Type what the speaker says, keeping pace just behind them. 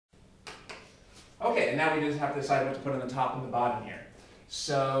Okay, and now we just have to decide what to put on the top and the bottom here.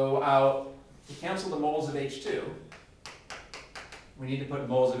 So to cancel the moles of H2, we need to put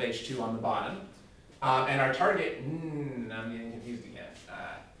moles of H2 on the bottom. And our target, I'm getting confused again.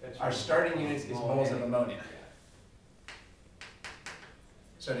 Our starting unit is moles of ammonia.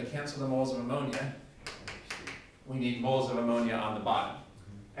 So to cancel the moles of ammonia, we need moles of ammonia on the bottom.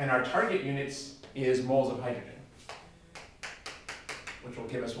 And our target units is moles of hydrogen, which will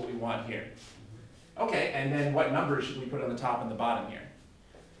give us what we want here. Okay, and then what numbers should we put on the top and the bottom here?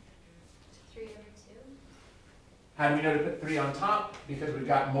 3 over 2. How do we know to put 3 on top? Because we've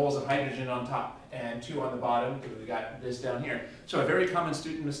got moles of hydrogen on top, and 2 on the bottom because we've got this down here. So a very common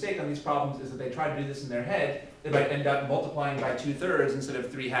student mistake on these problems is that they try to do this in their head. They might end up multiplying by 2/3 instead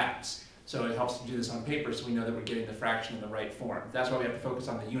of 3/2. So it helps to do this on paper so we know that we're getting the fraction in the right form. That's why we have to focus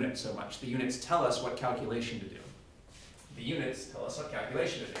on the units so much. The units tell us what calculation to do. The units tell us what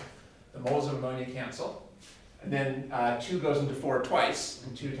calculation to do. The moles of ammonia cancel. And then 2 goes into 4 twice,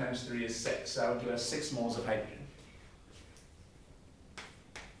 and 2 times 3 is 6. So that would give us 6 moles of hydrogen.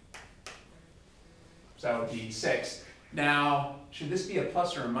 So that would be 6. Now, should this be a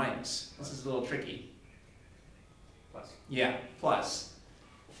plus or a minus? This is a little tricky. Plus. Yeah, plus.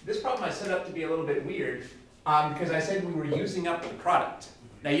 This problem I set up to be a little bit weird because I said we were using up the product.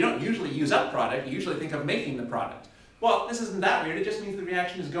 Now, you don't usually use up product. You usually think of making the product. Well, this isn't that weird. It just means the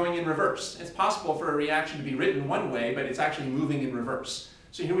reaction is going in reverse. It's possible for a reaction to be written one way, but it's actually moving in reverse.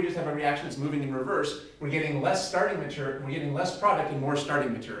 So here we just have a reaction that's moving in reverse. We're getting less starting material. We're getting less product and more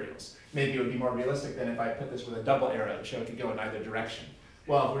starting materials. Maybe it would be more realistic than if I put this with a double arrow to show it could go in either direction.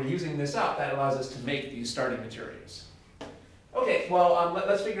 Well, if we're using this up, that allows us to make these starting materials. Okay, well,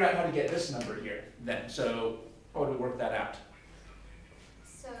 let's figure out how to get this number here then. So how would we work that out?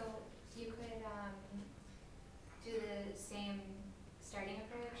 So you could do the same starting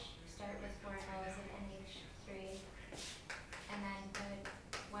approach. Start with 4 moles of NH3, and then put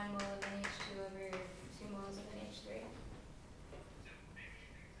 1 mole of NH2 over 2 moles of NH3.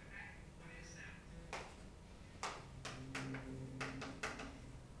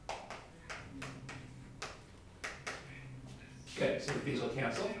 Okay, so these will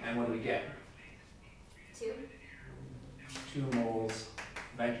cancel, and what do we get? 2. 2 moles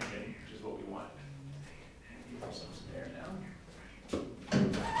nitrogen, which is what we want. Throw some there now.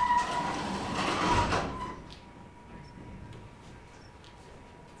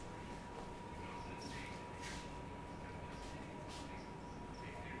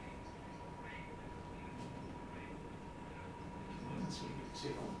 Let's see, 2.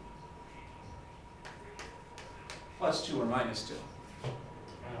 Plus 2 or minus 2?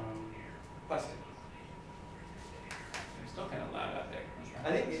 Plus 2. It's still kind of loud out there.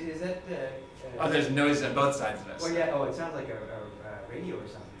 I think, is that Oh, there's noise on both sides of us. well, yeah, oh, it sounds like a radio or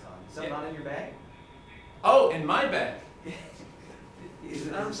something's on. Is something Yeah. on in your bag? Oh, in my bag. Is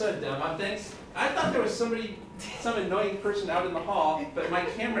it, I'm so dumb. I thought there was some annoying person out in the hall, but my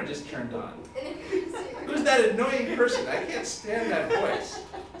camera just turned on. Who's that annoying person? I can't stand that voice.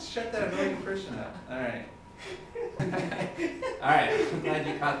 Shut that annoying person up. All right. All right. I'm glad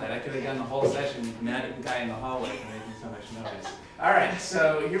you caught that. I could have done the whole session mad at the guy in the hallway for making so much noise. All right.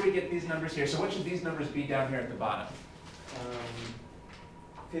 So here we get these numbers here. So what should these numbers be down here at the bottom?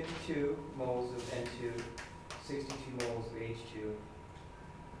 52 moles of N2, 62 moles of H2.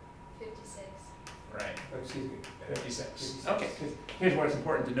 56. Right. Oh, excuse me. 56. Okay. 'Cause here's where it's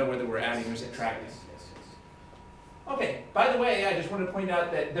important to know whether we're adding or subtracting. Yes. Okay, by the way, I just want to point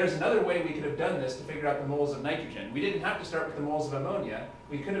out that there's another way we could have done this to figure out the moles of nitrogen. We didn't have to start with the moles of ammonia.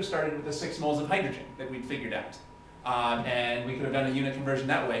 We could have started with the 6 moles of hydrogen that we'd figured out. And we could have done a unit conversion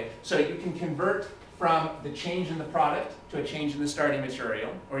that way. So you can convert from the change in the product to a change in the starting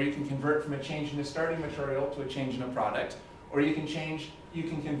material, or you can convert from a change in the starting material to a change in a product, or you can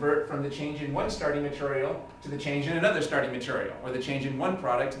convert from the change in one starting material to the change in another starting material, or the change in one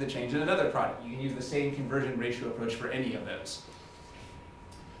product to the change in another product. You can use the same conversion ratio approach for any of those.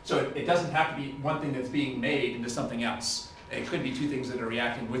 So it doesn't have to be one thing that's being made into something else. It could be 2 things that are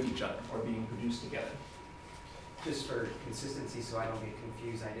reacting with each other or being produced together. Just for consistency, so I don't get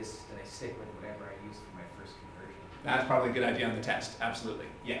confused, I stick with whatever I used for my first conversion. That's probably a good idea on the test. Absolutely.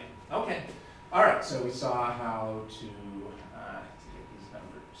 Yeah. Okay. All right. So we saw how to get these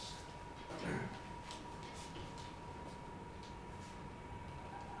numbers.